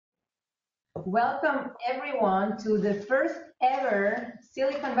Welcome everyone to the first ever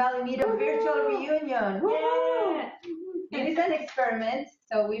Silicon Valley Meetup Virtual Reunion. Yeah! It is an experiment,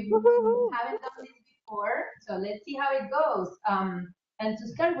 so we haven't done this before, so let's see how it goes. And to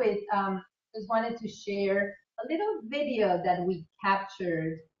start with, just wanted to share a little video that we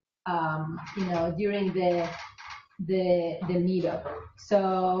captured, during the meetup.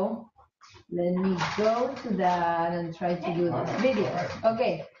 So let me go to that and try to do this video.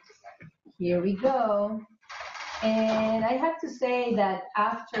 Okay. Here we go. And I have to say that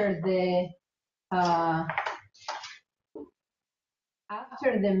after the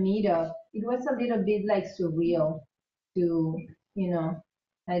meetup, it was a little bit like surreal to,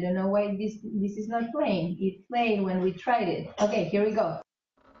 I don't know why this is not playing. It played when we tried it. Okay, here we go.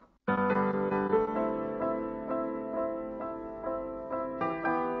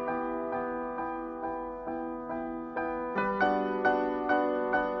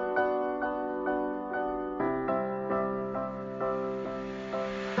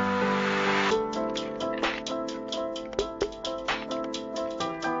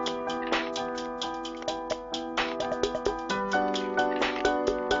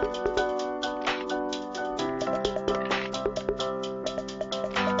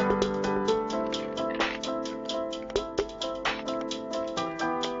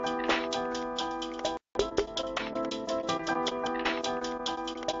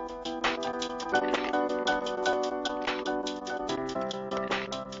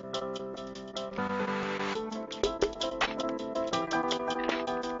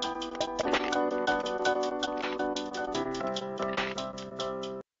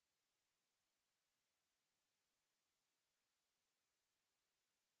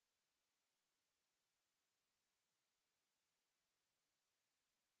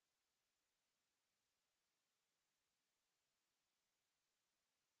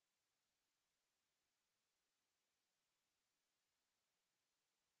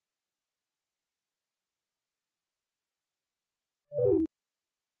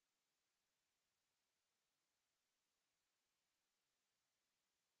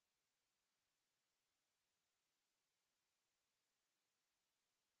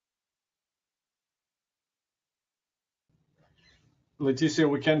 Leticia,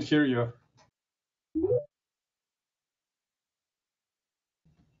 we can't hear you.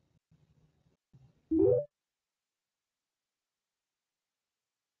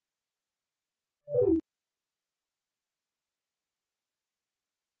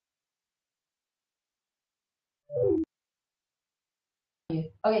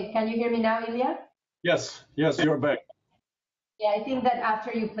 Okay, can you hear me now, Ilya? Yes, you're back. Yeah, I think that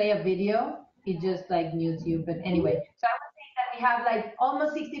after you play a video, it just like mutes you. But anyway, so I would say that we have like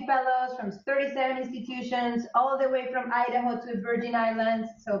almost 60 fellows from 37 institutions, all the way from Idaho to Virgin Islands.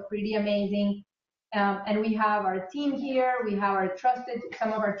 So pretty amazing. And we have our team here. We have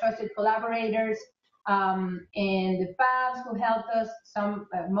some of our trusted collaborators, and the fabs who helped us.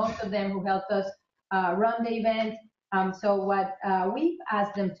 Most of them who helped us run the event. So what we've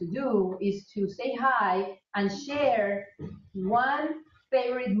asked them to do is to say hi and share one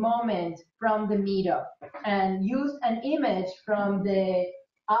favorite moment from the meetup and use an image from the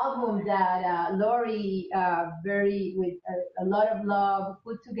album that Lori, with a lot of love,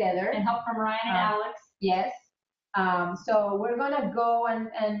 put together. And help from Ryan and Alex. Yes. So we're gonna go and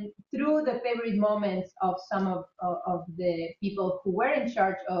through the favorite moments of some of the people who were in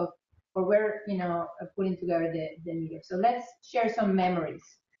charge of, or were putting together the meetup. So let's share some memories.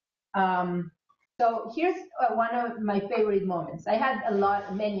 So here's one of my favorite moments. I had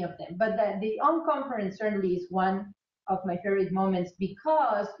many of them, but the on-conference certainly is one of my favorite moments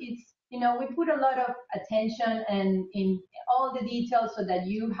because it's, we put a lot of attention and in all the details so that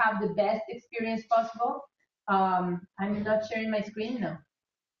you have the best experience possible. I'm not sharing my screen now.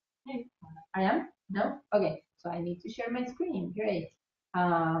 I am? No? Okay, so I need to share my screen. Great.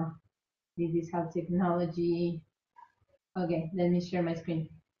 This is how technology. Okay, let me share my screen.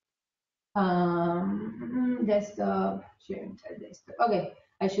 Desktop, sharing desktop. Okay,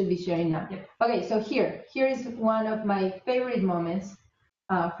 I should be sharing now. Yep. Okay, so here is one of my favorite moments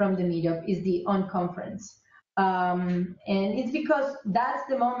from the meetup is the on-conference. And it's because that's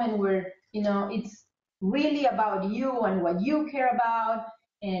the moment where, it's really about you and what you care about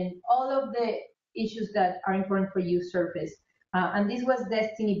and all of the issues that are important for you surface. And this was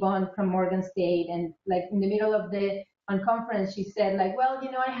Destiny Bond from Morgan State, and like in the middle of the conference, she said like, well,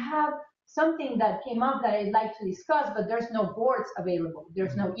 I have something that came up that I'd like to discuss, but there's no boards available.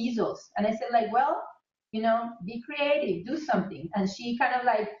 There's no easels. And I said like, well, be creative, do something. And she kind of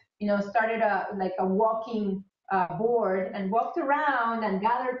like, started a walking board and walked around and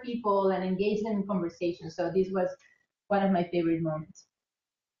gathered people and engaged them in conversation. So this was one of my favorite moments.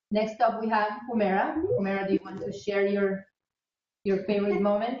 Next up, we have Humera. Humera, do you want to share your favorite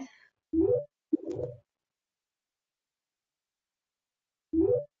moment?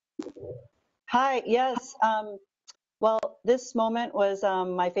 Hi, yes. Well, this moment was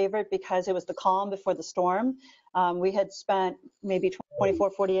my favorite because it was the calm before the storm. We had spent maybe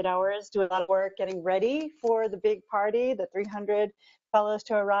 24, 48 hours doing a lot of work getting ready for the big party, the 300 fellows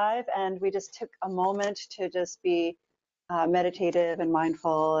to arrive, and we just took a moment to just be meditative and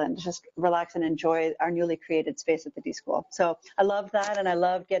mindful and just relax and enjoy our newly created space at the D School. So I love that, and I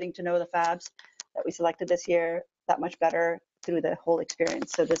love getting to know the Fabs that we selected this year that much better through the whole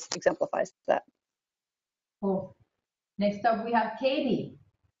experience. So this exemplifies that. Cool. Next up, we have Katie.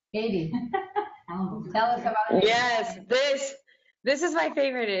 Katie, tell us about it. Yes, this is my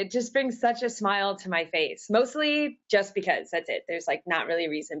favorite. It just brings such a smile to my face. Mostly just because that's it. There's like not really a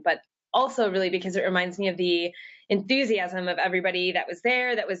reason, but also really because it reminds me of the enthusiasm of everybody that was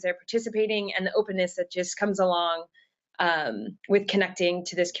there participating, and the openness that just comes along with connecting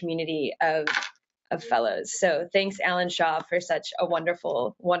to this community of fellows. So thanks, Alan Shaw, for such a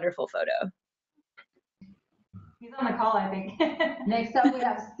wonderful, wonderful photo. He's on the call, I think. Next up, we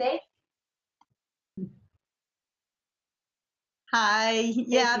have Stacey. Hi,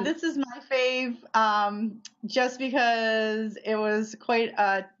 yeah, this is my fave, just because it was quite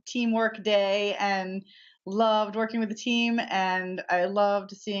a teamwork day and loved working with the team, and I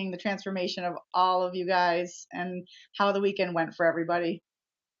loved seeing the transformation of all of you guys and how the weekend went for everybody.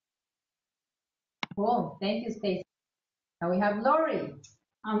 Cool, thank you, Stacey. Now we have Lori.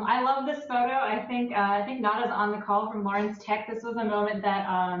 I love this photo. I think Nada's on the call from Lawrence Tech. This was a moment that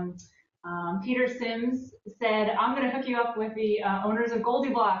Peter Sims said, I'm going to hook you up with the owners of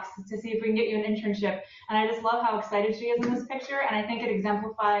Goldie Blocks to see if we can get you an internship. And I just love how excited she is in this picture. And I think it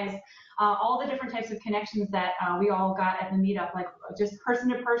exemplifies all the different types of connections that we all got at the meetup, like just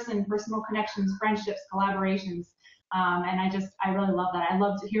person-to-person, personal connections, friendships, collaborations. And I really love that. I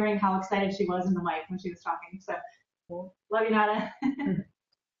loved hearing how excited she was in the mic when she was talking. So cool. Love you, Nada.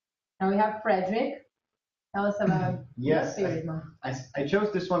 Now we have Frederick. Tell us about yes, your favorite moment. I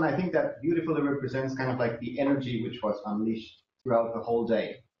chose this one. I think that beautifully represents kind of like the energy which was unleashed throughout the whole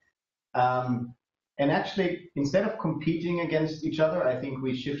day. And actually, instead of competing against each other, I think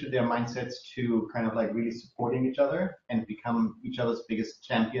we shifted their mindsets to kind of like really supporting each other and become each other's biggest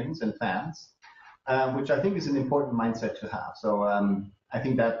champions and fans, which I think is an important mindset to have. So I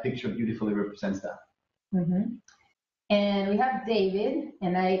think that picture beautifully represents that. Mm-hmm. And we have David,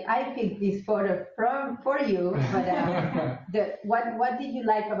 and I picked this photo for you, but what did you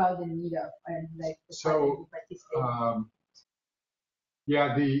like about the meetup? And like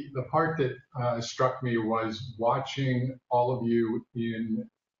yeah, the part that struck me was watching all of you in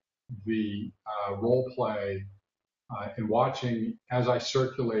the role play and watching as I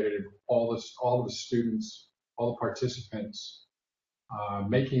circulated all of the students, all the participants.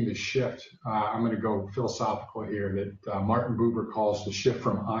 Making the shift, I'm going to go philosophical here, that Martin Buber calls the shift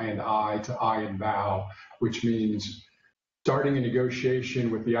from I and I to I and thou, which means starting a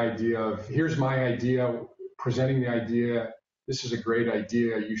negotiation with the idea of, here's my idea, presenting the idea, this is a great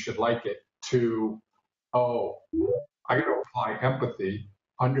idea, you should like it, to, oh, I got to apply empathy,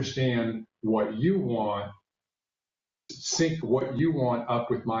 understand what you want, sync what you want up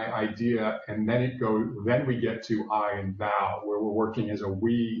with my idea, and then we get to I and thou, where we're working as a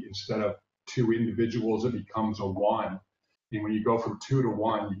we instead of two individuals. It becomes a one, and when you go from 2 to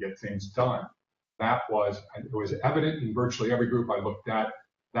 1, you get things done. It was evident in virtually every group I looked at.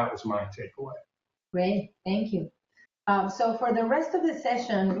 That was my takeaway. Great, thank you. So for the rest of the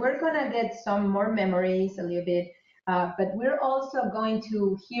session, we're going to get some more memories a little bit, but we're also going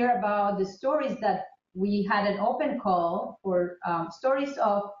to hear about the stories that we had an open call for stories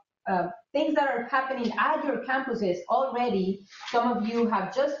of things that are happening at your campuses already. Some of you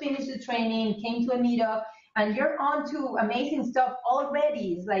have just finished the training, came to a meetup, and you're on to amazing stuff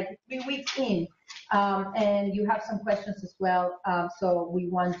already. It's like 3 weeks in, and you have some questions as well. So we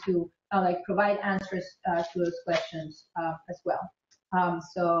want to provide answers to those questions as well.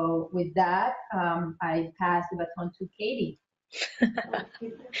 So with that, I pass the baton to Katie.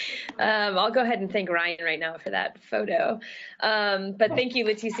 I'll go ahead and thank Ryan right now for that photo. But thank you,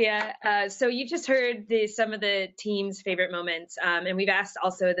 Leticia. So you just heard some of the team's favorite moments, and we've asked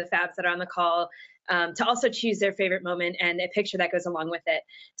also the Fabs that are on the call to also choose their favorite moment and a picture that goes along with it.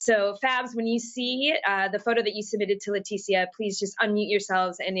 So Fabs, when you see the photo that you submitted to Leticia, please just unmute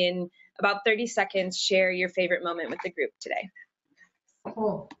yourselves and in about 30 seconds, share your favorite moment with the group today.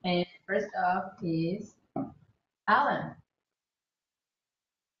 Cool. And first up is Alan.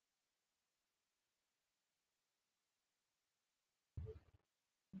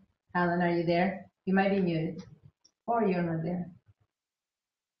 Alan, are you there? You might be muted, or you're not there.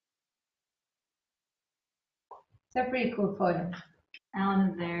 It's a pretty cool photo.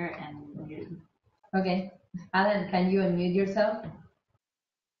 Alan is there and muted. Okay. Alan, can you unmute yourself?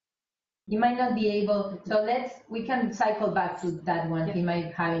 You might not be able, so we can cycle back to that one. He might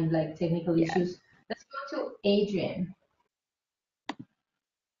be having like technical issues. Let's go to Adrian.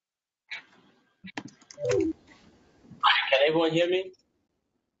 Can everyone hear me?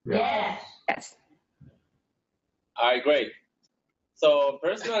 Yes. Yes. All right, great. So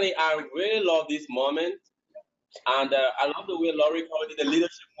personally, I really love this moment, and I love the way Laurie did the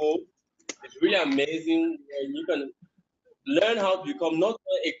leadership move. It's really amazing when you can learn how to become not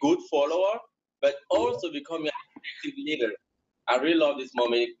only a good follower, but also become an effective leader. I really love this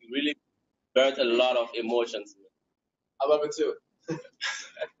moment. It really birthed a lot of emotions. I love it too.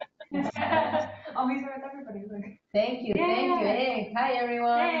 Oh, he's there with everybody. Look. Thank you. Thank you. Hey, hi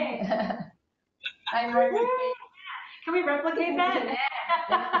everyone. Hey. I'm Margaret. Can we replicate that?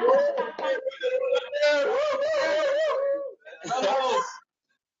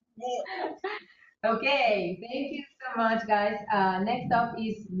 Okay, thank you so much, guys. Next up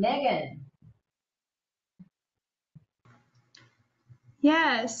is Megan.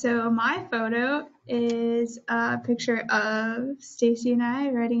 Yeah, so my photo is a picture of Stacy and I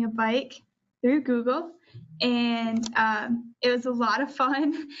riding a bike through Google, and it was a lot of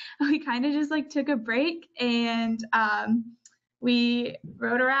fun. We kind of just like took a break, and we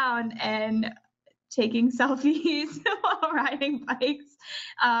rode around and taking selfies while riding bikes.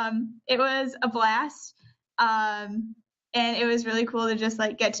 It was a blast. And it was really cool to just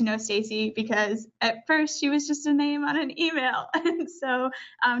like get to know Stacy, because at first she was just a name on an email, and so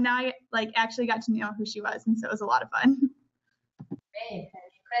now I like actually got to know who she was, and so it was a lot of fun. Great.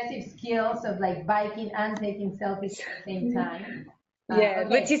 Impressive skills of like biking and taking selfies at the same time. Yeah,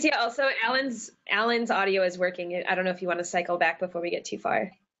 Okay. Leticia, also Alan's audio is working. I don't know if you want to cycle back before we get too far.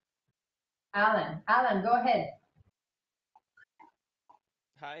 Alan, go ahead.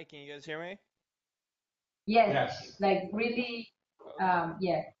 Hi, can you guys hear me? Yes. Like really,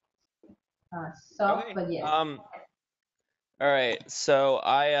 yeah. Soft, Okay. but yes. All right. So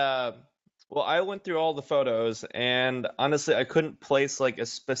I went through all the photos, and honestly, I couldn't place like a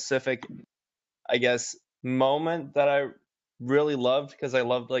specific, I guess, moment that I really loved, because I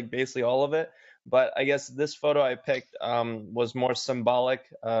loved like basically all of it. But I guess this photo I picked was more symbolic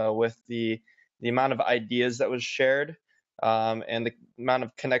with the amount of ideas that was shared and the amount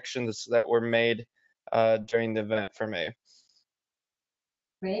of connections that were made during the event for me.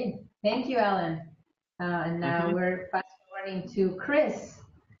 Great. Thank you, Alan. And now we're fast forwarding to Chris.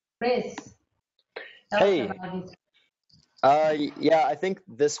 Chris, tell us about this. Yeah, I think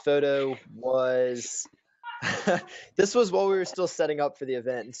this photo was this was while we were still setting up for the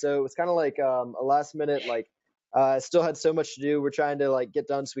event, and so it was kind of like a last minute, like still had so much to do. We're trying to like get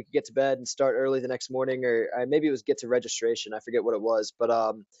done so we could get to bed and start early the next morning, or maybe it was get to registration. I forget what it was, but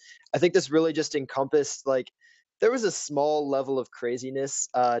I think this really just encompassed like there was a small level of craziness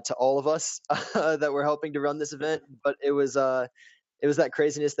to all of us that were helping to run this event, but it was that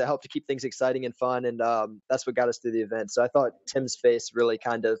craziness that helped to keep things exciting and fun, and that's what got us through the event. So I thought Tim's face really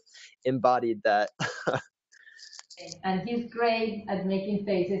kind of embodied that. And he's great at making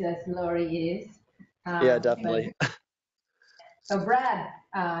faces, as Laurie is. Yeah, definitely. So Brad,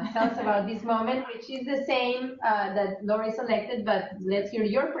 tell us about this moment, which is the same that Laurie selected, but let's hear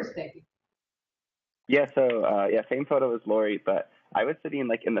your perspective. Yeah, so same photo as Laurie, but I was sitting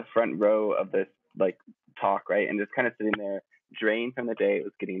like in the front row of this like talk, right, and just kind of sitting there, drained from the day. It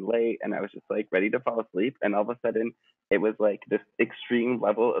was getting late, and I was just like ready to fall asleep, and all of a sudden, it was like this extreme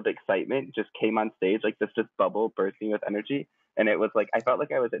level of excitement just came on stage, like this just bubble bursting with energy, and it was like I felt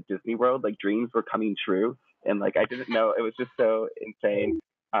like I was at Disney World, like dreams were coming true, and like I didn't know, it was just so insane.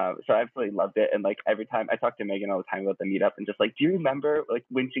 So I absolutely loved it, and like every time I talk to Megan all the time about the meetup, and just like, do you remember like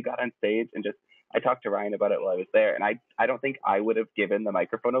when she got on stage? And just I talked to Ryan about it while I was there, and I don't think I would have given the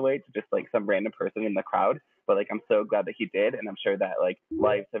microphone away to just like some random person in the crowd, but like I'm so glad that he did, and I'm sure that like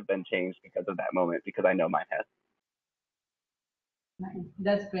lives have been changed because of that moment, because I know mine has.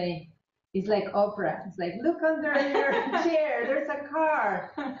 That's great. It's like Oprah. It's like, look under your chair, there's a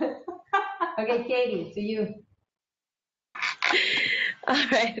car. Okay, Katie, to you. All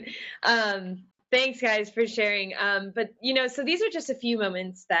right. Thanks, guys, for sharing. But, so these are just a few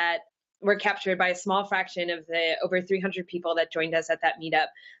moments that were captured by a small fraction of the over 300 people that joined us at that meetup.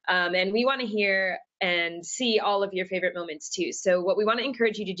 And we want to hear and see all of your favorite moments, too. So what we want to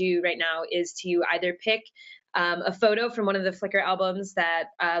encourage you to do right now is to either pick a photo from one of the Flickr albums that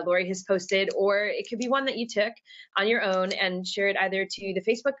Lori has posted, or it could be one that you took on your own and share it either to the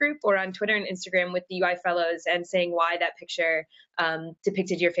Facebook group or on Twitter and Instagram with the UI Fellows and saying why that picture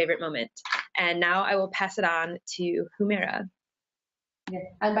depicted your favorite moment. And now I will pass it on to Humera. Yes.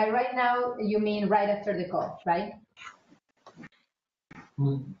 And by right now, you mean right after the call, right?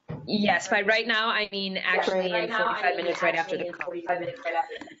 Yes, by right now, I mean actually in 45 minutes right after the call.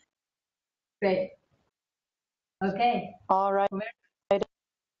 Great. Okay. All right,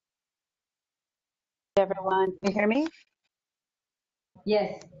 everyone. Can you hear me?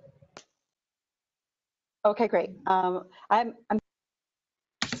 Yes. Okay, great. I'm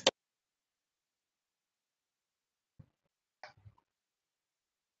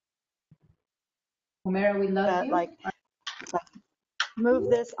Humera, we lost you. like move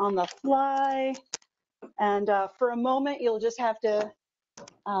this on the fly, and for a moment you'll just have to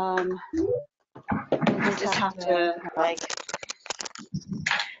like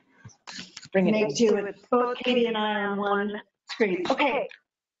make do with both Katie and I on one screen. Okay,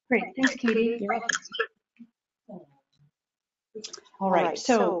 great. Thanks, Katie. You're welcome. All right.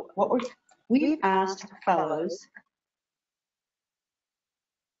 So what we've asked fellows.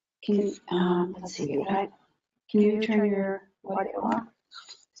 Can let's see. Can you turn your audio off?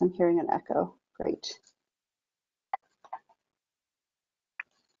 I'm hearing an echo. Great.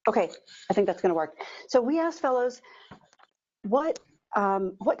 Okay, I think that's going to work. So we asked fellows, what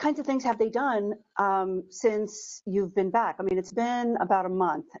kinds of things have they done since you've been back? I mean, it's been about a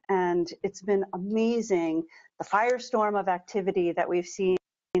month, and it's been amazing, the firestorm of activity that we've seen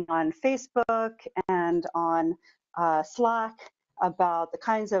on Facebook and on Slack about the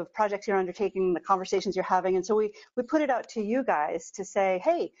kinds of projects you're undertaking, the conversations you're having. And so we put it out to you guys to say,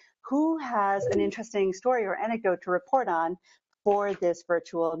 hey, who has an interesting story or anecdote to report on for this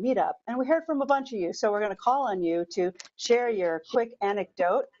virtual meetup? And we heard from a bunch of you, so we're going to call on you to share your quick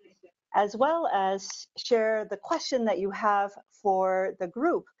anecdote, as well as share the question that you have for the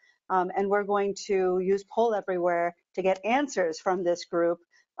group. And we're going to use Poll Everywhere to get answers from this group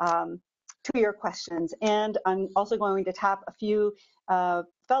to your questions. And I'm also going to tap a few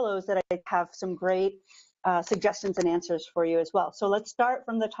fellows that I have some great suggestions and answers for you as well. So let's start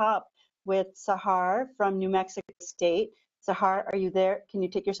from the top with Sahar from New Mexico State. Sahar, are you there? Can you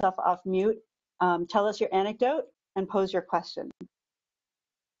take yourself off mute? Tell us your anecdote and pose your question.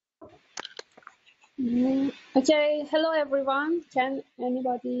 Okay, hello everyone. Can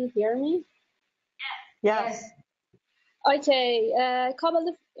anybody hear me? Yes. Okay, a couple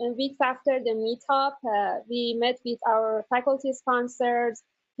of weeks after the meetup, we met with our faculty sponsors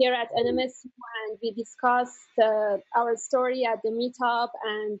here at NMSU, and we discussed our story at the meetup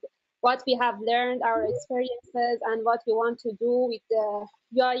and what we have learned, our experiences, and what we want to do with the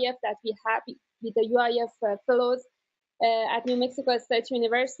UIF that we have, with the UIF fellows at New Mexico State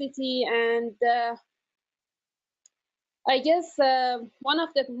University. And I guess one of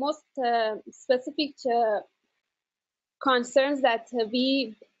the most specific concerns that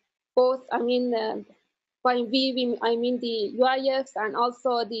we both, I mean, by I mean the UIFs and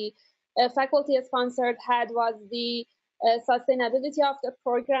also the faculty sponsored had was the sustainability of the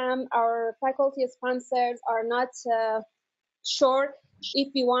program. Our faculty sponsors are not sure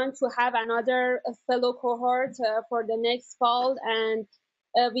if we want to have another fellow cohort for the next fall, and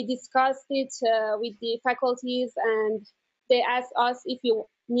we discussed it with the faculties, and they asked us if we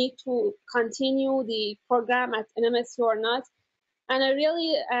need to continue the program at NMSU or not. And I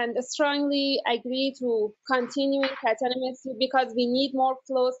really and strongly agree to continue it at NMSU because we need more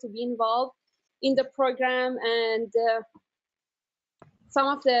fellows to be involved in the program, and some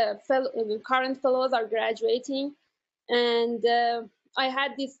of the current fellows are graduating. And I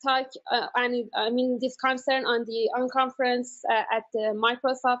had this talk, and I mean this concern on the unconference at the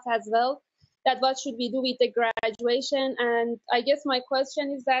Microsoft as well, that what should we do with the graduation. And I guess my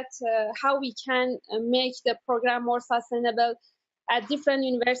question is that how we can make the program more sustainable at different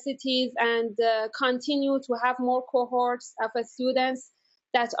universities and continue to have more cohorts of students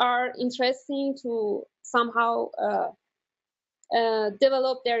that are interesting to somehow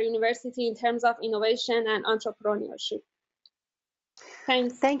develop their university in terms of innovation and entrepreneurship.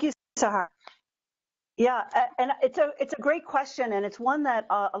 Thanks. Thank you, Sahar. Yeah, and it's a great question, and it's one that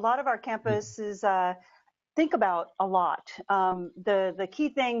a lot of our campuses think about a lot. The key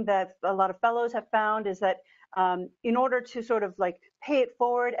thing that a lot of fellows have found is that in order to sort of like pay it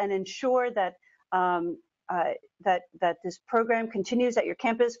forward and ensure that that this program continues at your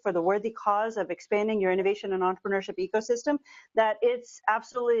campus for the worthy cause of expanding your innovation and entrepreneurship ecosystem, that it's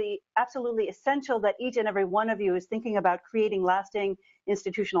absolutely essential that each and every one of you is thinking about creating lasting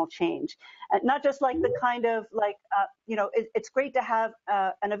institutional change. Not just like the kind of like, it's great to have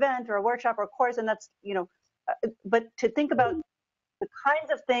an event or a workshop or a course, and that's, but to think about the kinds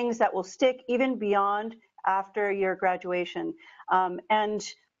of things that will stick even beyond after your graduation.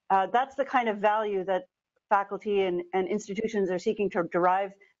 That's the kind of value that faculty and institutions are seeking to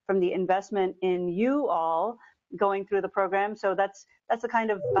derive from the investment in you all going through the program. So that's the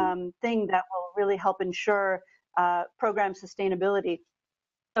kind of thing that will really help ensure program sustainability.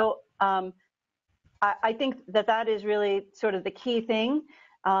 So I think that is really sort of the key thing.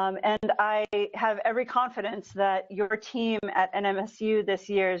 And I have every confidence that your team at NMSU this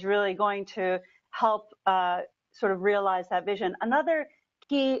year is really going to help sort of realize that vision. Another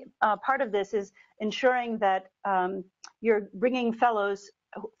key part of this is ensuring that you're bringing fellows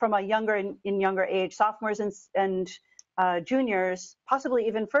from a younger age, sophomores and juniors, possibly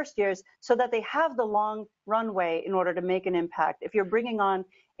even first years, so that they have the long runway in order to make an impact. If you're bringing on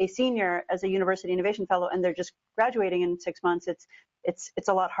a senior as a university innovation fellow and they're just graduating in 6 months, it's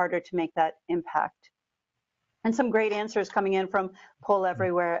a lot harder to make that impact. And some great answers coming in from Poll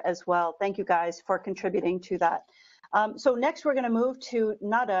Everywhere as well. Thank you guys for contributing to that. So next we're going to move to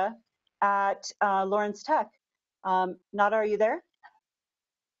Nada at Lawrence Tech. Nada, are you there?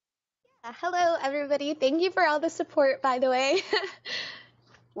 Hello, everybody. Thank you for all the support, by the way.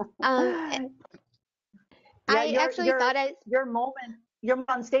 Your moment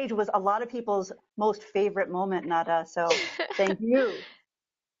on stage was a lot of people's most favorite moment, Nada. So thank you.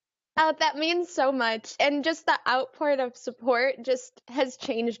 That means so much. And just the outpour of support just has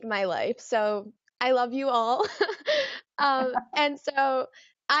changed my life. So I love you all. And so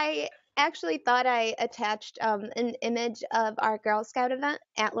I actually thought I attached an image of our Girl Scout event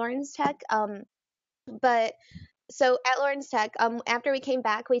at Lawrence Tech. But so at Lawrence Tech, after we came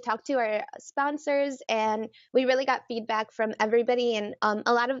back, we talked to our sponsors and we really got feedback from everybody. And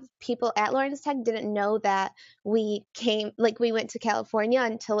a lot of people at Lawrence Tech didn't know that we went to California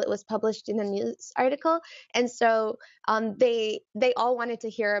until it was published in a news article. And so they all wanted to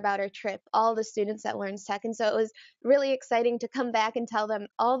hear about our trip, all the students at Lawrence Tech. And so it was really exciting to come back and tell them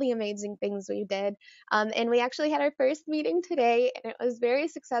all the amazing things we did. And we actually had our first meeting today and it was very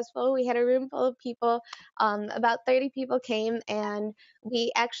successful. We had a room full of people, about 30 people came, and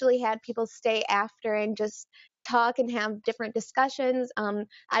we actually had people stay after and just talk and have different discussions.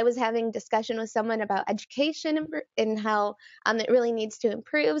 I was having discussion with someone about education and how it really needs to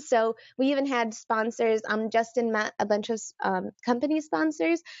improve. So we even had sponsors. Justin met a bunch of company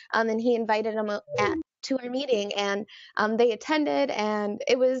sponsors, and he invited them to our meeting, and they attended, and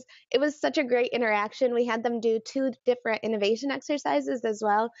it was such a great interaction. We had them do 2 different innovation exercises as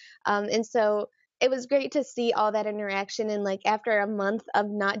well, and so it was great to see all that interaction. And like after a month of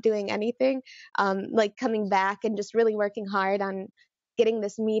not doing anything, like coming back and just really working hard on getting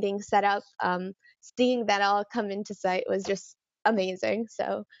this meeting set up, seeing that all come into sight was just amazing.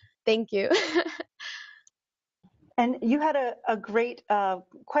 So thank you. And you had a great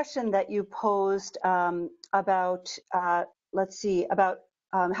question that you posed about, about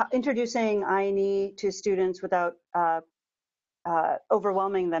how introducing INE to students without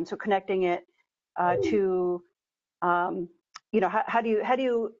overwhelming them. So connecting it to, how do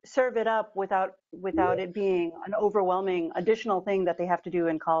you serve it up without it being an overwhelming additional thing that they have to do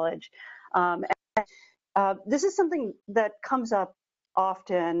in college? This is something that comes up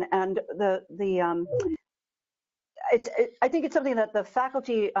often, and I think it's something that the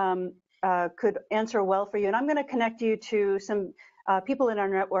faculty could answer well for you. And I'm going to connect you to some people in our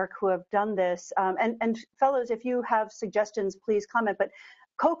network who have done this. And fellows, if you have suggestions, please comment. But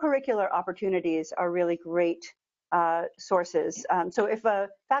co-curricular opportunities are really great sources. So if a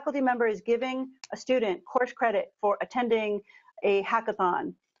faculty member is giving a student course credit for attending a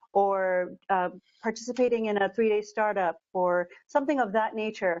hackathon or participating in a 3-day startup or something of that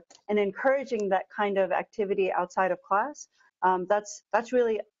nature, and encouraging that kind of activity outside of class, that's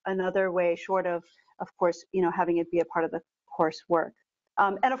really another way, short of course, having it be a part of the coursework.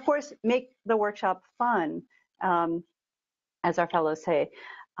 And of course, make the workshop fun, as our fellows say.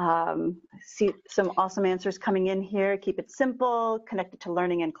 See some awesome answers coming in here. Keep it simple, connected to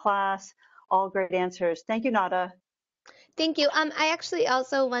learning in class. All great answers. Thank you, Nada. Thank you. I actually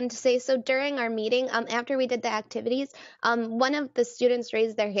also wanted to say, so during our meeting, after we did the activities, one of the students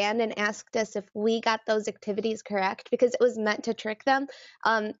raised their hand and asked us if we got those activities correct, because it was meant to trick them.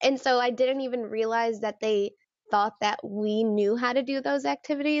 And so I didn't even realize that they thought that we knew how to do those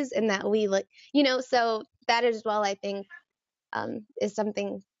activities and that we so that as well, I think, is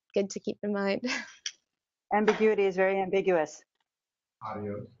something good to keep in mind. Ambiguity is very ambiguous.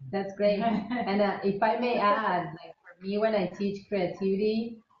 Adios. That's great. And if I may add, like for me, when I teach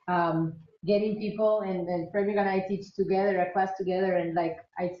creativity, getting people, and Frederick and I teach together, a class together, and like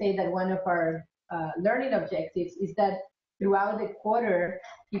I say that one of our learning objectives is that throughout the quarter,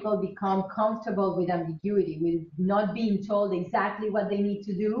 people become comfortable with ambiguity, with not being told exactly what they need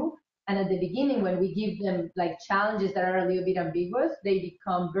to do. And at the beginning, when we give them like challenges that are a little bit ambiguous, they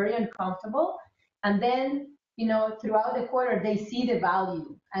become very uncomfortable. And then, throughout the quarter, they see the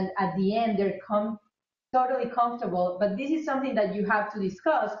value. And at the end, they're totally comfortable. But this is something that you have to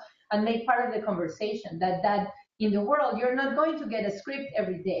discuss and make part of the conversation, that in the world, you're not going to get a script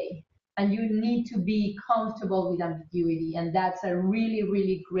every day. And you need to be comfortable with ambiguity. And that's a really,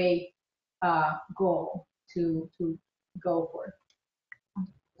 really great goal to go for.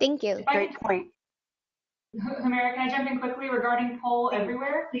 Thank you. Great point. Humira, can I jump in quickly regarding poll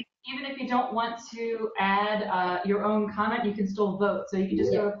everywhere? Even if you don't want to add your own comment, you can still vote. So you can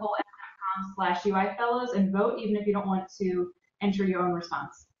just go to poll.com/UI Fellows and vote, even if you don't want to enter your own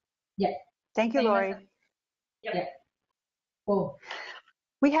response. Yeah. Thank you, Lori. Yep. Yeah. Cool.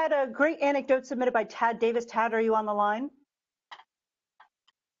 We had a great anecdote submitted by Tad Davis. Tad, are you on the line?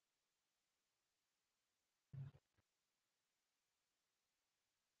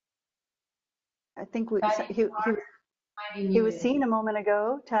 I think he was seen a moment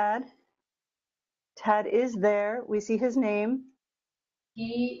ago. Tad is there. We see his name.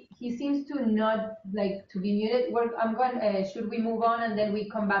 He seems to not like to be muted. I'm going. Should we move on and then we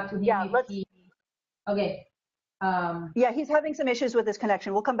come back to him? Yeah, let's. Okay. Yeah, he's having some issues with his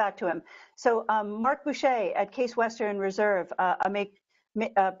connection. We'll come back to him. So Mark Boucher at Case Western Reserve, part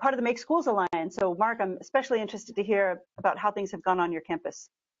of the Make Schools Alliance. So Mark, I'm especially interested to hear about how things have gone on your campus.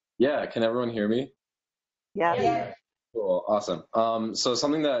 Yeah, can everyone hear me? Yeah. Cool, awesome. So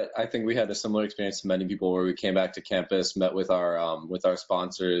something that I think we had a similar experience to many people, where we came back to campus, met with our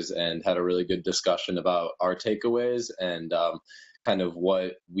sponsors, and had a really good discussion about our takeaways and kind of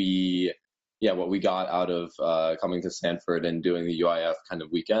what we got out of coming to Stanford and doing the UIF kind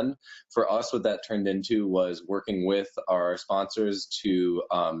of weekend. For us, what that turned into was working with our sponsors to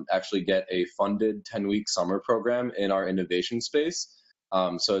actually get a funded 10-week summer program in our innovation space.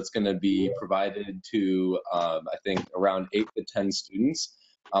 So it's going to be provided to, I think, around 8 to 10 students.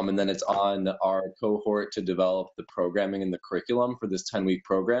 And then it's on our cohort to develop the programming and the curriculum for this 10-week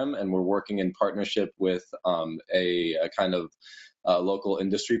program. And we're working in partnership with a kind of local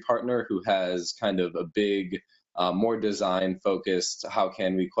industry partner who has kind of a big, more design-focused, how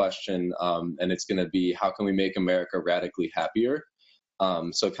can we question, and it's going to be, how can we make America radically happier?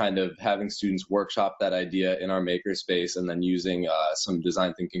 So kind of having students workshop that idea in our makerspace and then using some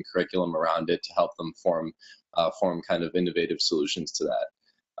design thinking curriculum around it to help them form kind of innovative solutions to that.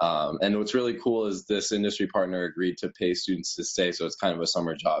 And what's really cool is this industry partner agreed to pay students to stay, so it's kind of a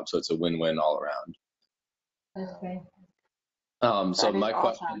summer job. So it's a win-win all around. That's great. So my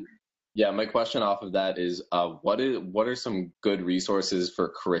question off of that is, what are some good resources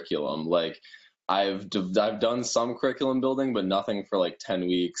for curriculum? Like, I've done some curriculum building, but nothing for like 10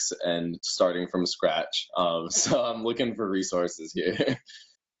 weeks and starting from scratch. So I'm looking for resources here.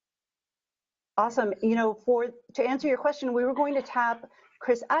 Awesome. To answer your question, we were going to tap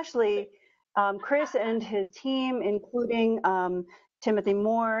Chris Ashley. Chris and his team, including Timothy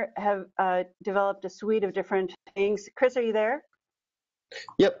Moore, have developed a suite of different things. Chris, are you there?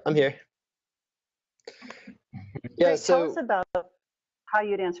 Yep, I'm here. Yeah, Great. Tell us about how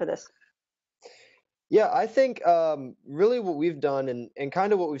you'd answer this. Yeah, I think really what we've done and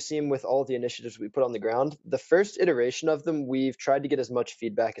kind of what we've seen with all the initiatives we put on the ground, the first iteration of them, we've tried to get as much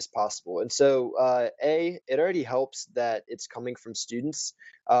feedback as possible. And so, it already helps that it's coming from students.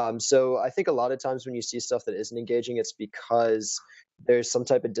 So I think a lot of times when you see stuff that isn't engaging, it's because there's some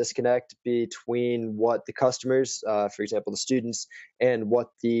type of disconnect between what the customers, for example, the students, and what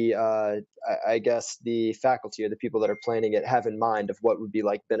the, I guess, the faculty or the people that are planning it have in mind of what would be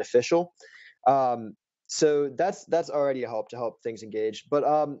like beneficial. So that's already a help to help things engage. But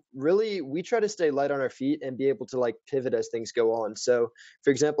really, we try to stay light on our feet and be able to like pivot as things go on. So,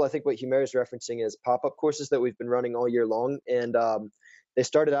 for example, I think what Humira is referencing is pop-up courses that we've been running all year long, and they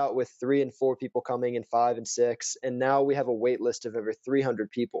started out with 3 and 4 people coming, and 5 and 6, and now we have a wait list of over 300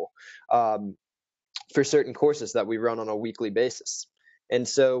 people for certain courses that we run on a weekly basis. And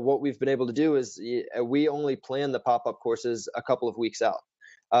so what we've been able to do is we only plan the pop-up courses a couple of weeks out.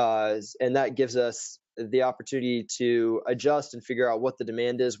 And that gives us the opportunity to adjust and figure out what the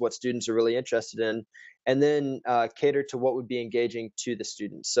demand is, what students are really interested in, and then cater to what would be engaging to the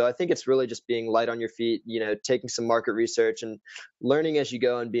students. So I think it's really just being light on your feet, taking some market research and learning as you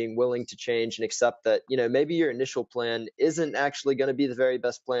go and being willing to change and accept that, maybe your initial plan isn't actually going to be the very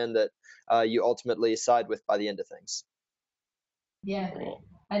best plan that you ultimately side with by the end of things. Yeah,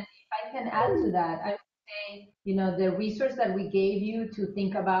 and if I can add to that, I would say, the resource that we gave you to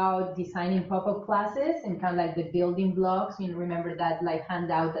think about designing pop-up classes and kind of like the building blocks, remember that like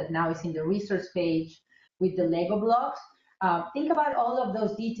handout that now is in the resource page with the Lego blocks. Think about all of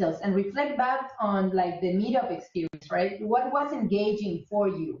those details and reflect back on like the meetup experience, right? What was engaging for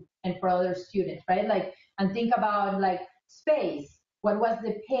you and for other students, right? Like, and think about like space. What was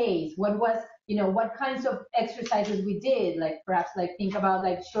the pace? What was, what kinds of exercises we did? Like perhaps like think about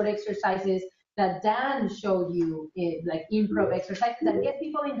like short exercises that Dan showed you, like improv exercises that get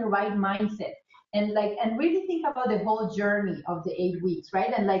people in the right mindset. And really think about the whole journey of the 8 weeks,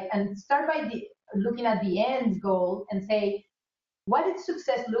 right? And start by looking at the end goal and say, what did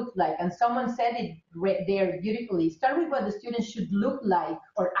success look like? And someone said it there beautifully. Start with what the students should look like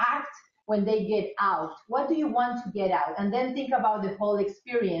or act when they get out. What do you want to get out? And then think about the whole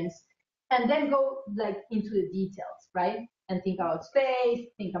experience and then go like into the details, right? And think about space,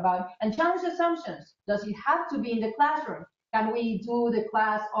 and challenge assumptions. Does it have to be in the classroom? Can we do the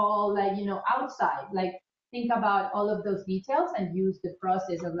class all like, outside? Like think about all of those details and use the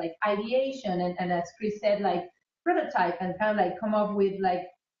process of like ideation and as Chris said, like prototype and kind of like come up with like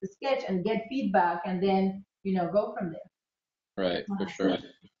the sketch and get feedback and then, go from there. Right, for sure.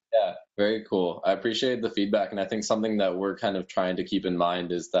 Yeah, very cool. I appreciate the feedback. And I think something that we're kind of trying to keep in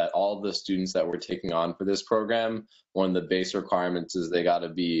mind is that all the students that we're taking on for this program, one of the base requirements is they got to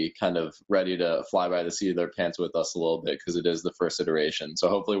be kind of ready to fly by the seat of their pants with us a little bit because it is the first iteration. So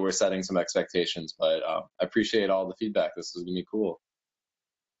hopefully we're setting some expectations, but I appreciate all the feedback. This is going to be cool.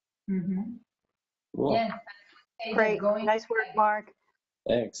 Mm-hmm. Cool. Yeah. Great. Nice work, Mark.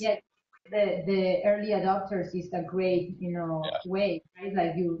 Thanks. Yeah. The early adopters is a great, way, right?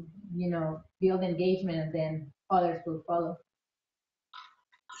 Like you build engagement and then others will follow.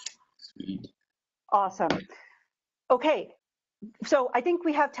 Sweet. Awesome. Okay, so I think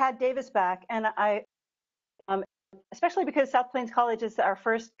we have Tad Davis back, and I, especially because South Plains College is our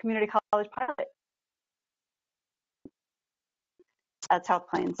first community college pilot at South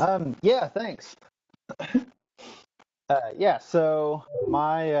Plains. Yeah, thanks. Yeah, so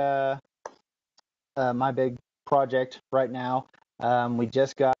my my big project right now, we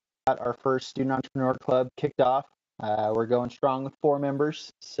just got our first student entrepreneur club kicked off. We're going strong with 4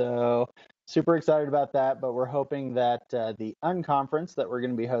 members, so super excited about that. But we're hoping that the unconference that we're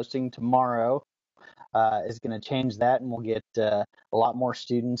going to be hosting tomorrow is going to change that, and we'll get a lot more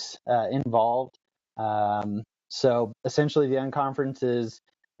students involved. So essentially, the unconference is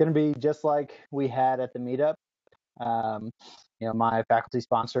going to be just like we had at the meetup. My faculty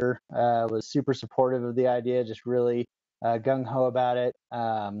sponsor was super supportive of the idea, just really gung-ho about it.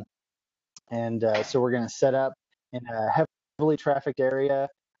 So we're going to set up in a heavily trafficked area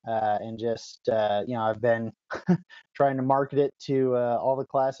and just, I've been trying to market it to all the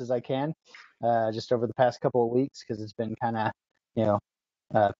classes I can just over the past couple of weeks because it's been kind of,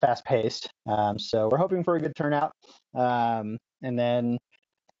 fast-paced. So we're hoping for a good turnout. And then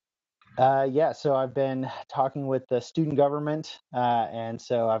so I've been talking with the student government, and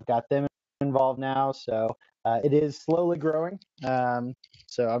so I've got them involved now. So it is slowly growing.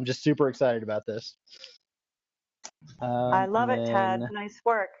 So I'm just super excited about this. I love it, Tad. Nice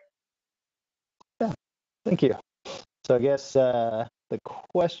work. Yeah, thank you. So I guess the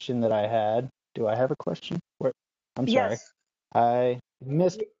question that I had, do I have a question? I'm sorry. Yes. I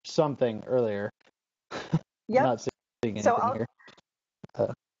missed something earlier. Yep. I'm not seeing anything here.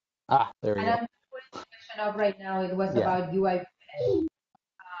 There we go. And I'm putting the question up right now. It was about UIF.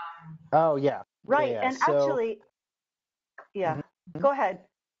 Oh, yeah. Right. Yeah, and actually, go ahead.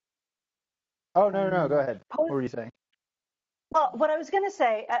 Oh, no, go ahead. What were you saying? Well, what I was going to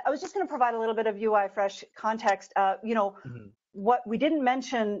say, I was just going to provide a little bit of UI Fresh context. What we didn't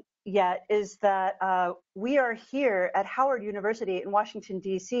mention yet is that we are here at Howard University in Washington,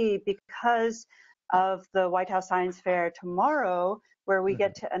 D.C. because of the White House Science Fair tomorrow, where we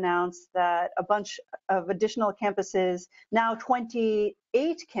get to announce that a bunch of additional campuses, now 28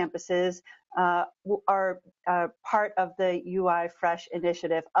 campuses, are part of the UI Fresh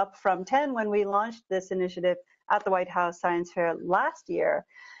initiative, up from 10 when we launched this initiative at the White House Science Fair last year.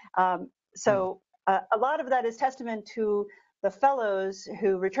 So a lot of that is testament to the fellows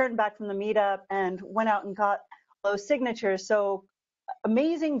who returned back from the meetup and went out and got those signatures. So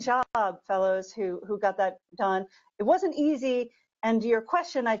amazing job, fellows who got that done. It wasn't easy, and your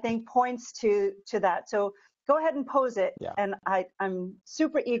question, I think, points to that. So go ahead and pose it, Yeah. and I'm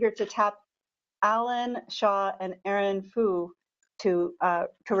super eager to tap Alan Shaw and Aaron Fu to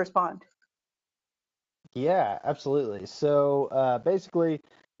respond. Yeah, absolutely. So basically,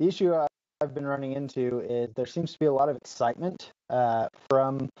 the issue I've been running into is there seems to be a lot of excitement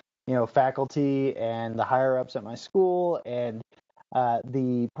from faculty and the higher ups at my school, and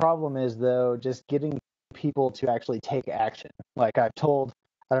the problem is though just getting people to actually take action. Like I've told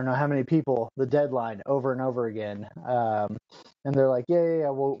I don't know how many people the deadline over and over again, and they're like, yeah,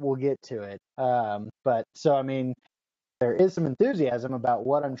 we'll get to it. But so I mean, there is some enthusiasm about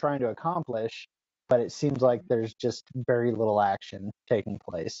what I'm trying to accomplish, but it seems like there's just very little action taking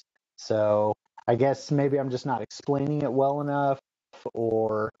place. So I guess maybe I'm just not explaining it well enough,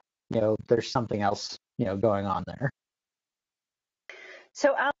 or there's something else going on there.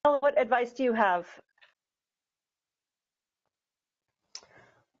 So Al, what advice do you have?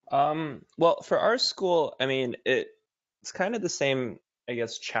 Well, for our school, I mean, it's kind of the same, I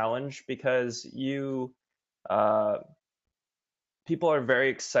guess, challenge because people are very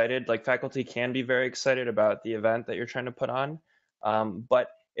excited, like faculty can be very excited about the event that you're trying to put on, but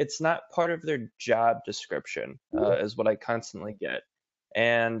it's not part of their job description, is what I constantly get.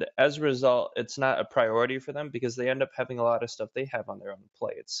 And as a result, it's not a priority for them because they end up having a lot of stuff they have on their own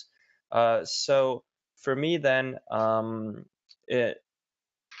plates. So for me then,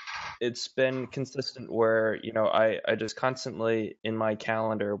 it's been consistent where I just constantly in my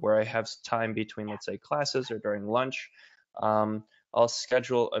calendar where I have time between, let's say, classes or during lunch, I'll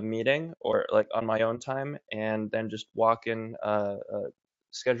schedule a meeting or like on my own time and then just walk in,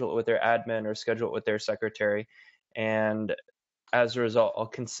 schedule it with their admin or schedule it with their secretary, and as a result I'll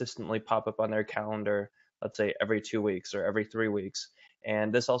consistently pop up on their calendar, let's say every 2 weeks or every 3 weeks,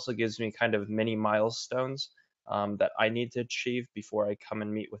 and this also gives me kind of mini milestones that I need to achieve before I come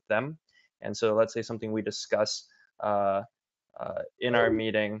and meet with them. And so let's say something we discuss in our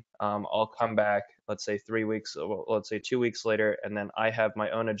meeting, I'll come back, let's say 3 weeks, well, let's say 2 weeks later, and then I have my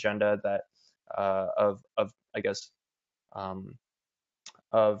own agenda that of I guess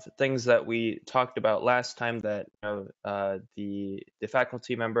of things that we talked about last time that the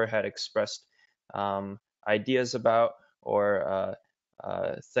faculty member had expressed ideas about, or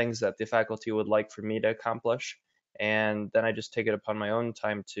things that the faculty would like for me to accomplish. And then I just take it upon my own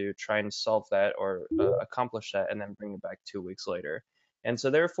time to try and solve that or accomplish that, and then bring it back 2 weeks later. And so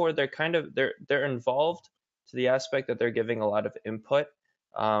therefore they're involved to the aspect that they're giving a lot of input,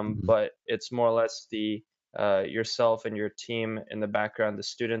 but it's more or less the yourself and your team in the background, the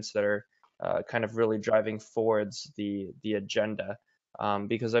students that are kind of really driving forwards the agenda.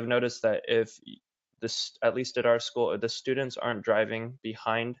 Because I've noticed that if this, at least at our school, the students aren't driving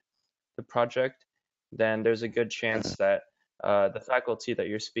behind the project, then there's a good chance that the faculty that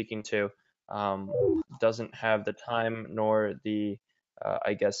you're speaking to doesn't have the time nor the,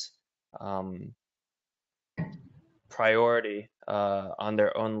 I guess, priority on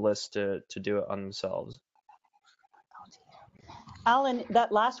their own list to do it on themselves. Alan,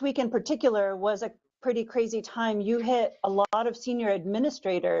 that last week in particular was a pretty crazy time. You hit a lot of senior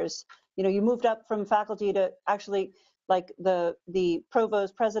administrators. You moved up from faculty to actually like the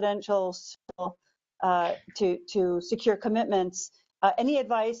provost presidential to secure commitments. Any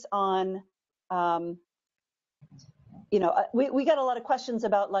advice on, we got a lot of questions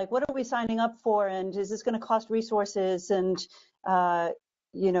about like, what are we signing up for, and is this going to cost resources, and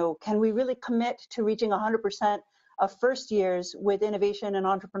can we really commit to reaching 100% of first years with innovation and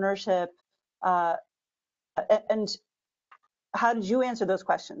entrepreneurship? And how did you answer those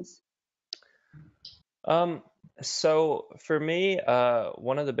questions? So for me,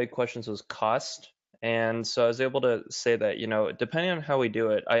 one of the big questions was cost. And so I was able to say that, depending on how we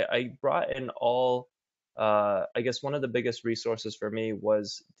do it, I brought in all, I guess one of the biggest resources for me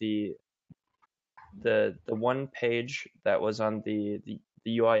was the one page that was on the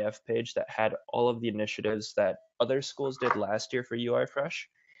UIF page that had all of the initiatives that other schools did last year for UI Fresh.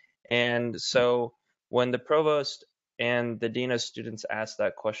 And so when the provost and the dean of students asked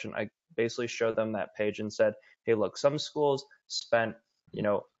that question, I basically showed them that page and said, hey, look, some schools spent,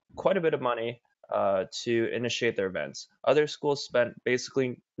 quite a bit of money to initiate their events. Other schools spent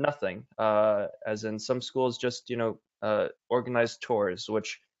basically nothing, as in some schools just, organized tours,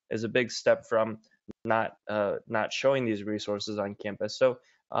 which is a big step from not showing these resources on campus. So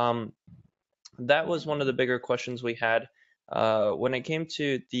that was one of the bigger questions we had. When it came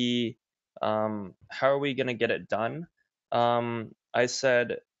to the how are we going to get it done, I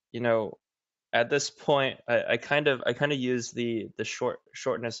said, at this point, I kind of use the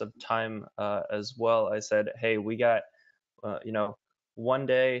shortness of time as well. I said, hey, we got you know, 1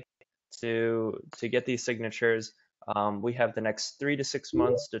 day to get these signatures. We have the next 3 to 6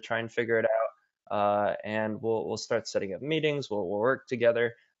 months to try and figure it out, and we'll start setting up meetings. We'll work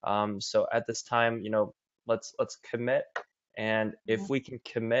together. So at this time, let's commit, and if we can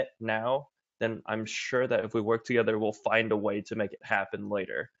commit now, then I'm sure that if we work together, we'll find a way to make it happen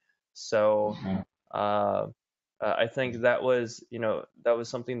later. So I think that was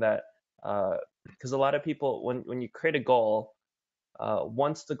something that, because a lot of people, when you create a goal,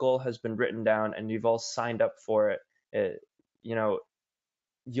 once the goal has been written down and you've all signed up for it,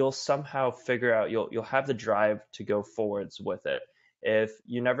 you'll somehow figure out, you'll have the drive to go forwards with it. If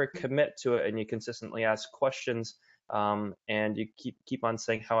you never commit to it and you consistently ask questions, and you keep on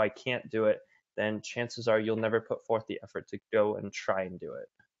saying how I can't do it, then chances are you'll never put forth the effort to go and try and do it.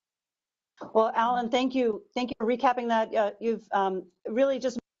 Well, Alan, thank you for recapping that. You've really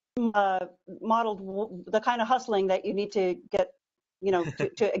just modeled the kind of hustling that you need to get,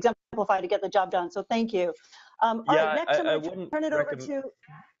 to exemplify to get the job done. So thank you. All right, next I'm going to turn it over to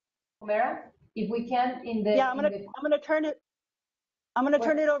Humera. If we can, I'm going to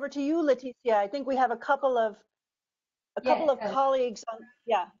turn it over to you, Leticia. I think we have a couple of colleagues on.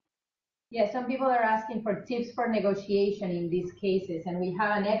 Yeah, some people are asking for tips for negotiation in these cases, and we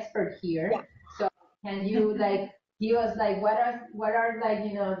have an expert here. Yeah. So can you give us what are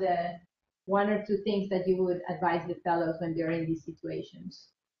the 1 or 2 things that you would advise the fellows when they're in these situations?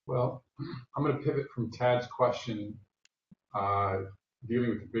 Well, I'm going to pivot from Tad's question,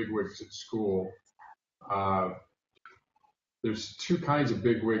 dealing with the bigwigs at school. There's 2 kinds of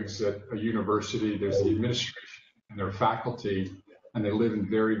bigwigs at a university. There's the administration and their faculty, and they live in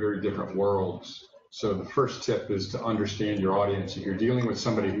very, very different worlds. So the first tip is to understand your audience. If you're dealing with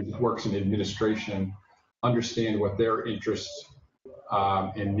somebody who works in administration, understand what their interests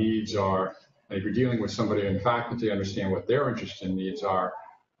and needs are. And if you're dealing with somebody in faculty, understand what their interests and needs are.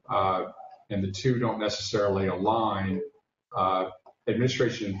 And the 2 don't necessarily align.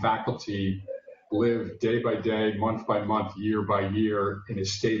 Administration and faculty live day by day, month by month, year by year in a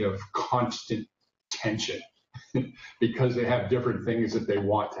state of constant tension. Because they have different things that they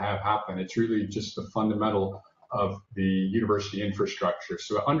want to have happen. It's really just the fundamental of the university infrastructure.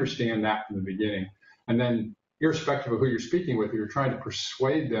 So understand that from the beginning. And then irrespective of who you're speaking with, if you're trying to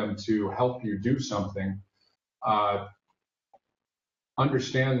persuade them to help you do something,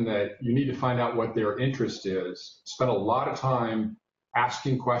 understand that you need to find out what their interest is. Spend a lot of time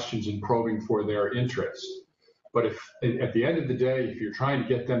asking questions and probing for their interest. But if at the end of the day, if you're trying to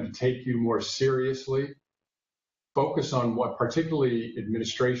get them to take you more seriously, focus on what, particularly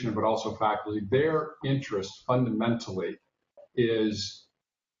administration, but also faculty, their interest fundamentally is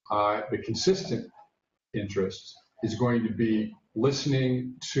the consistent interest is going to be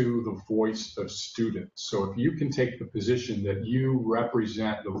listening to the voice of students. So if you can take the position that you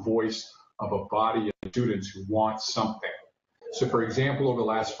represent the voice of a body of students who want something. So for example, over the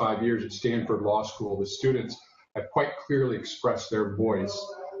last 5 years at Stanford Law School, the students have quite clearly expressed their voice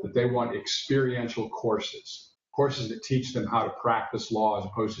that they want experiential courses that teach them how to practice law as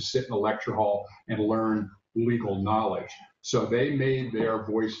opposed to sit in a lecture hall and learn legal knowledge. So they made their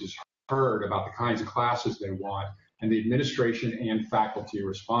voices heard about the kinds of classes they want, and the administration and faculty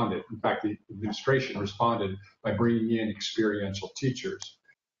responded. In fact, the administration responded by bringing in experiential teachers.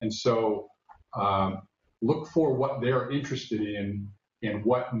 And so look for what they're interested in and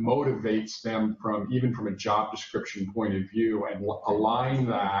what motivates them even from a job description point of view, and align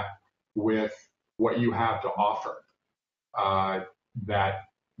that with what you have to offer. That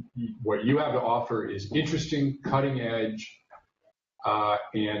what you have to offer is interesting, cutting edge,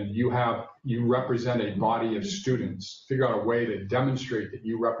 and you represent a body of students. Figure out a way to demonstrate that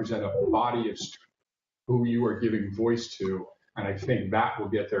you represent a body of students who you are giving voice to, and I think that will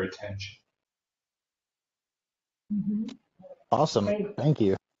get their attention. Mm-hmm. Awesome. Great. Thank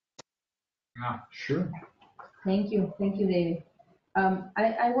you. Yeah, sure. Thank you, David.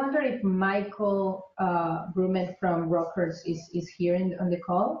 I wonder if Michael Brumet from Rockhurst is here on the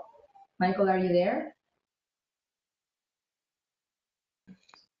call. Michael, are you there?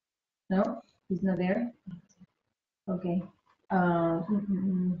 No, he's not there. Okay.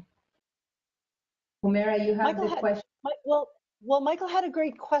 Humera, you have the question. Well, Michael had a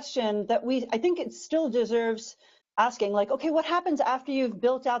great question that I think it still deserves asking, okay, what happens after you've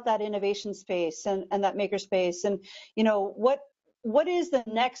built out that innovation space and that maker space? And, what is the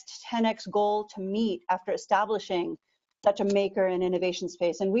next 10x goal to meet after establishing such a maker and innovation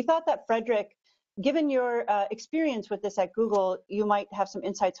space? And we thought that, Frederick, given your experience with this at Google, you might have some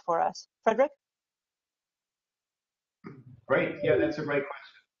insights for us. Frederick? Great. Yeah, that's a great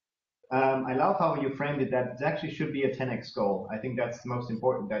question. I love how you framed it, that it actually should be a 10x goal. I think that's the most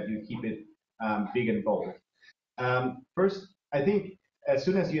important, that you keep it big and bold. First, I think as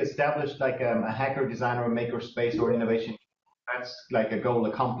soon as you establish like a hacker, designer, or maker space or innovation, that's like a goal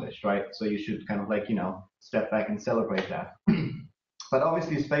accomplished, right? So you should kind of like, step back and celebrate that. But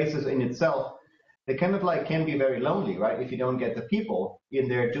obviously spaces in itself, they kind of like can be very lonely, right? If you don't get the people in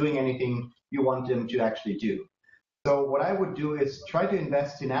there doing anything you want them to actually do. So what I would do is try to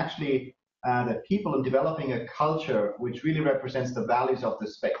invest in actually the people and developing a culture which really represents the values of the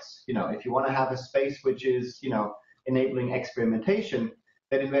space. If you want to have a space which is, enabling experimentation,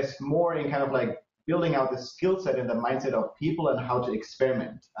 then invest more in kind of like building out the skill set and the mindset of people and how to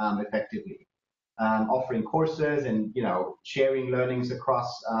experiment effectively. Offering courses and, sharing learnings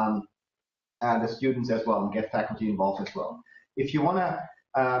across the students as well, and get faculty involved as well. If you want to,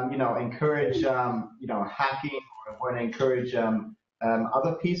 encourage, hacking, or want to encourage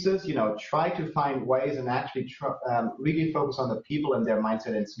other pieces, try to find ways and actually really focus on the people and their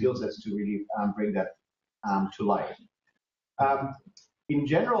mindset and skill sets to really bring that to life. In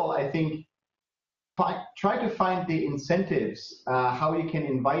general, I think try to find the incentives, how you can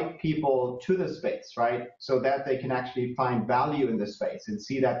invite people to the space, right? So that they can actually find value in the space and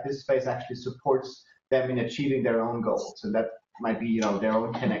see that this space actually supports them in achieving their own goals. And that might be, their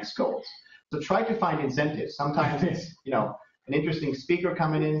own 10x goals. So try to find incentives. Sometimes it's, an interesting speaker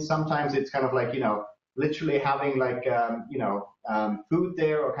coming in. Sometimes it's kind of like, literally having like, food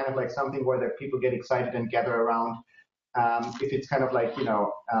there, or kind of like something where the people get excited and gather around. If it's kind of like,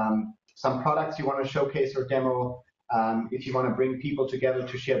 some products you want to showcase or demo, if you want to bring people together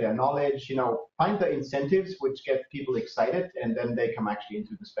to share their knowledge, find the incentives which get people excited, and then they come actually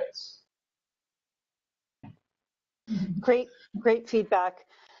into the space. Great feedback.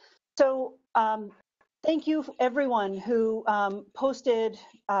 So thank you everyone who posted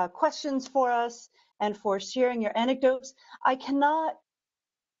questions for us and for sharing your anecdotes. I cannot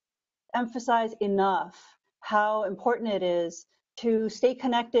emphasize enough how important it is to stay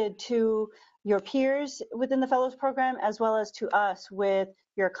connected to your peers within the Fellows Program, as well as to us with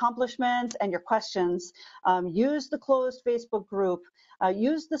your accomplishments and your questions. Use the closed Facebook group,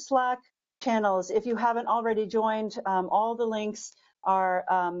 use the Slack channels. If you haven't already joined, all the links are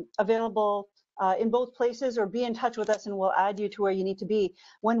available in both places, or be in touch with us and we'll add you to where you need to be.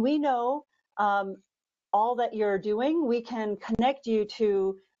 When we know all that you're doing, we can connect you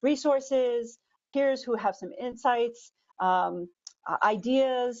to resources, peers who have some insights,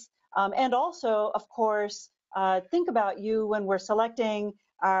 ideas, and also, of course, think about you when we're selecting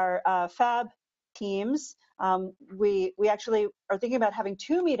our FAB teams. We actually are thinking about having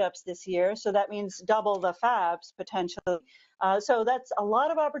 2 meetups this year, so that means double the FABs potentially. So that's a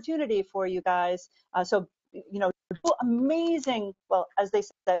lot of opportunity for you guys. So, do amazing, well, as they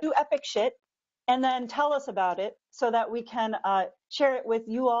said, do epic shit, and then tell us about it so that we can share it with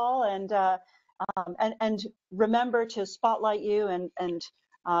you all, and remember to spotlight you and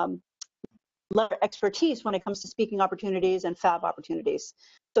let expertise when it comes to speaking opportunities and FAB opportunities.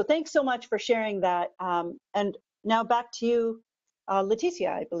 So thanks so much for sharing that. And now back to you, Leticia,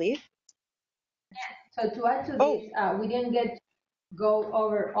 I believe. So to add to this, we didn't get to go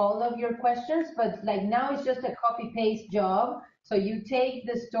over all of your questions, but like now it's just a copy-paste job. So you take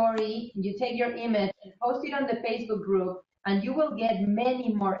the story, you take your image and post it on the Facebook group, and you will get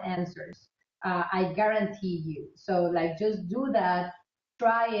many more answers. I guarantee you. So like just do that,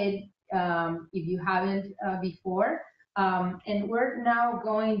 try it if you haven't before. And we're now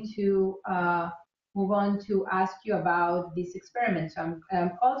going to move on to ask you about this experiment. So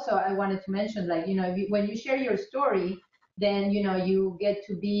also I wanted to mention, like, when you share your story, then, you get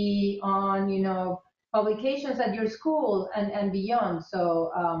to be on, publications at your school and beyond.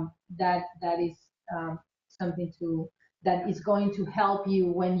 So that is something that is going to help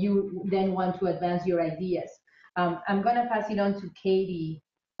you when you then want to advance your ideas. I'm going to pass it on to Katie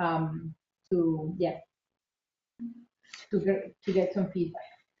to get some feedback.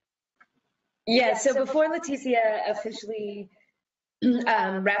 Yeah, so before Leticia officially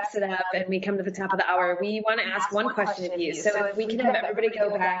wraps it up and we come to the top of the hour, we want to ask one question of you. So if we can have everybody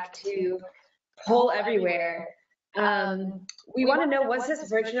go back to Poll Everywhere, we want to know, was this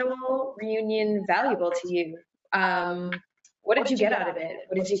virtual reunion valuable to you? What did you get out of it?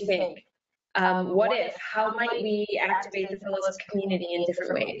 What did you think? What if? How might we activate the Fellows community in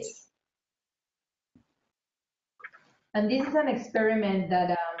different ways? And this is an experiment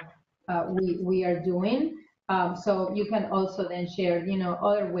that we are doing. So you can also then share,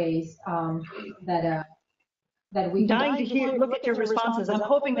 other ways that we can. Dying to look at your responses. I'm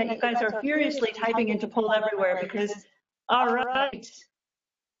hoping that you guys are furiously typing into Poll Everywhere, because All right.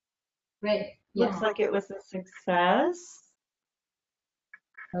 Great. Yeah. Looks like it was a success.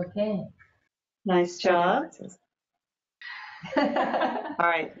 Okay. Nice job. All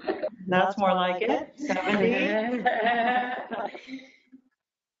right. That's more like it. 70.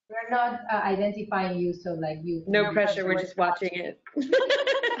 We're not identifying you, so like you. No pressure. We're just watching it.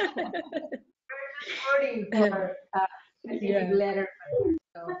 Rooting for specific letter.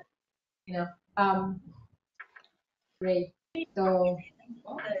 So, you know, great. So,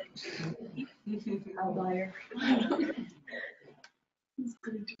 outlier.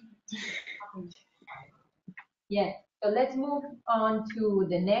 Yeah. So let's move on to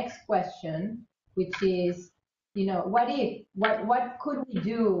the next question, which is, you know, what could we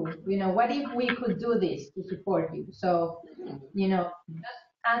do? You know, what if we could do this to support you? So, you know, just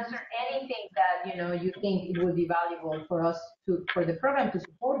answer anything that, you know, you think it would be valuable for us for the program to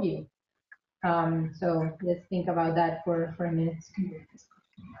support you. So let's think about that for a minute.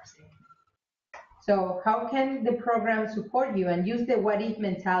 So how can the program support you, and use the what if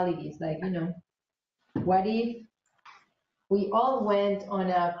mentalities, like, you know, what if we all went on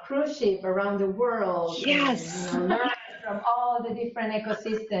a cruise ship around the world? Yes. And, you know, learn from all the different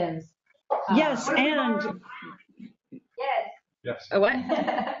ecosystems. Yes, and yes. Yes. A what?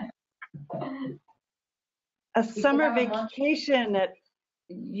 A summer vacation at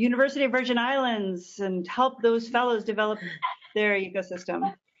University of Virgin Islands and help those fellows develop their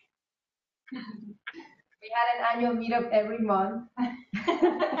ecosystem. We had an annual meetup every month.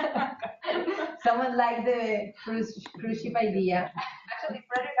 Someone liked the cruise ship idea. Actually,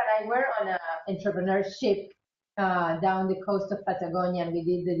 Frederick and I were on an entrepreneurship down the coast of Patagonia, and we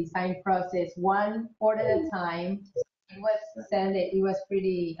did the design process one port at a time. It was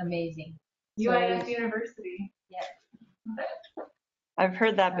pretty amazing. UIF University. Yeah. I've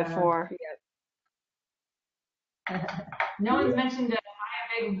heard that before. No one's mentioned buy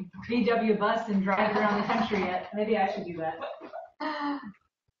a big VW bus and drive it around the country yet. Maybe I should do that.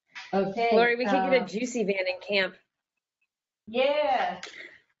 Okay. Lori, we could get a juicy van in camp. Yeah.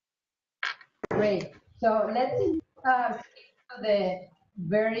 Great. So let's skip to the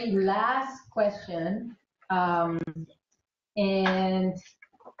very last question. And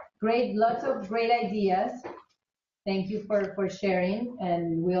lots of great ideas. Thank you for sharing,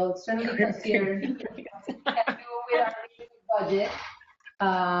 and we'll certainly consider what we can do with our budget.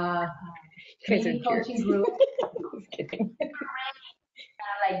 Maybe coaching group.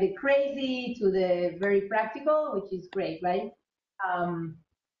 Like the crazy to the very practical, which is great, right?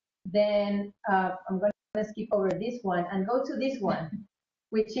 Then I'm going to skip over this one and go to this one,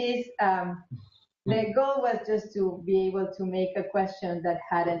 which is the goal was just to be able to make a question that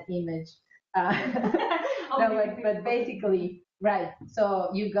had an image. No, but basically, right. So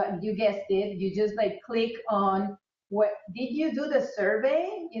you guessed it. You just like click on what did you do the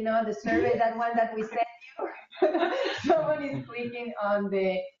survey? You know, the survey, that one that we sent you. Someone is clicking on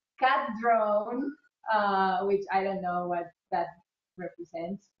the cat drone, which I don't know what that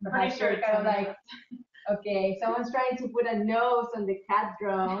represents. Perhaps you're kind of like, okay, someone's trying to put a nose on the cat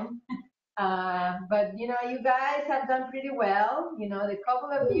drone. But you know, you guys have done pretty well. You know, the couple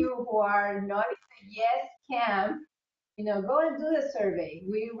of you who are not in the yes camp, you know, go and do the survey.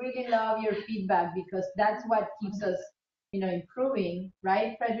 We really love your feedback because that's what keeps us, you know, improving,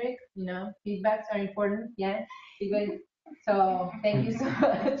 right, Frederick? You know, feedbacks are important. Yeah. So thank you so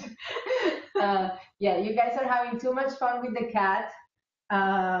much. Yeah, you guys are having too much fun with the cat.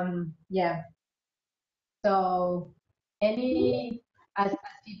 Yeah. So as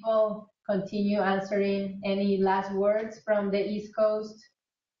people continue answering, any last words from the East Coast?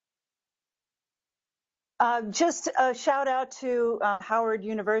 Just a shout out to Howard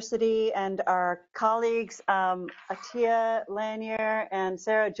University and our colleagues, Atia Lanier and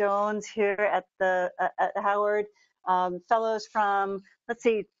Sarah Jones here at Howard, fellows from, let's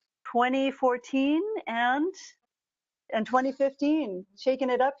see, 2014 and 2015, shaking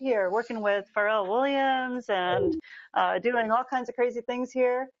it up here, working with Pharrell Williams and doing all kinds of crazy things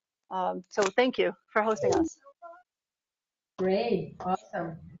here. So thank you for hosting us. Great,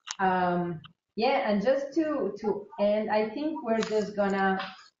 awesome. Yeah, and just to end, I think we're just gonna,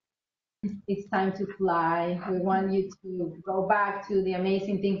 it's time to fly. We want you to go back to the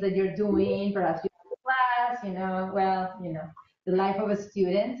amazing things that you're doing, perhaps you have a class, you know, well, you know, the life of a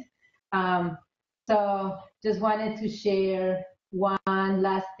student. So just wanted to share one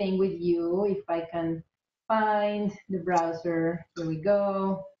last thing with you, if I can find the browser. Here we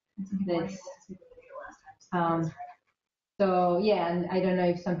go. Let's, so yeah, and I don't know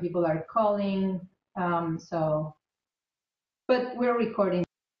if some people are calling, so, but we're recording.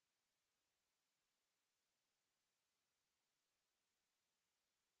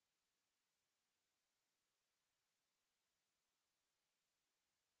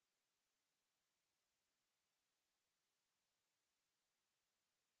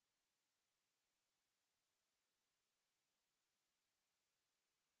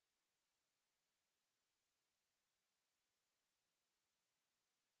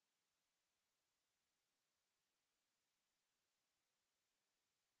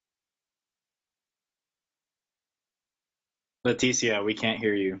 Leticia, we can't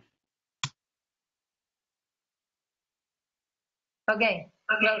hear you. Okay,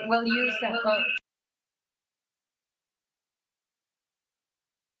 we'll use that.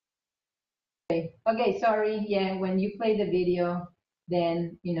 Okay, sorry. Yeah, when you play the video,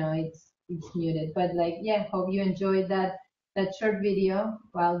 then it's muted. But like, yeah, hope you enjoyed that short video.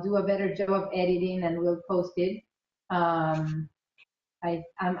 I'll do a better job of editing and we'll post it. Am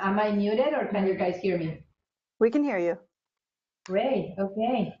I muted or can you guys hear me? We can hear you. Great.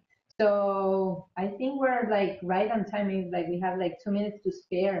 Okay. So I think we're like right on time. Like we have like 2 minutes to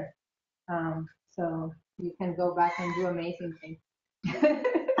spare. So you can go back and do amazing things.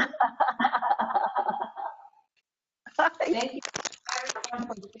 Thank you everyone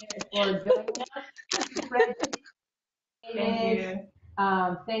for joining us. Thank you.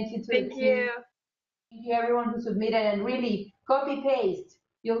 Thank you to the team. Thank you everyone who submitted, and really copy paste.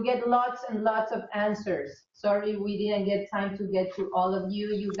 You'll get lots and lots of answers. Sorry we didn't get time to get to all of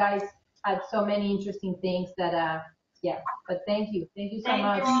you. You guys had so many interesting things that yeah. But thank you so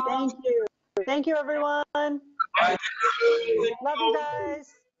much. Thank you. Thank you, everyone. Love you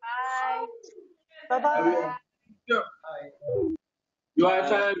guys. Bye. Bye-bye. UIF, UI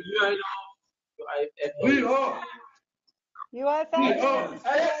family. UI family.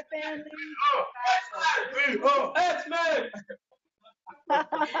 X-Men!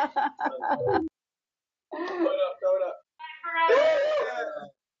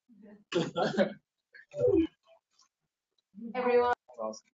 Everyone.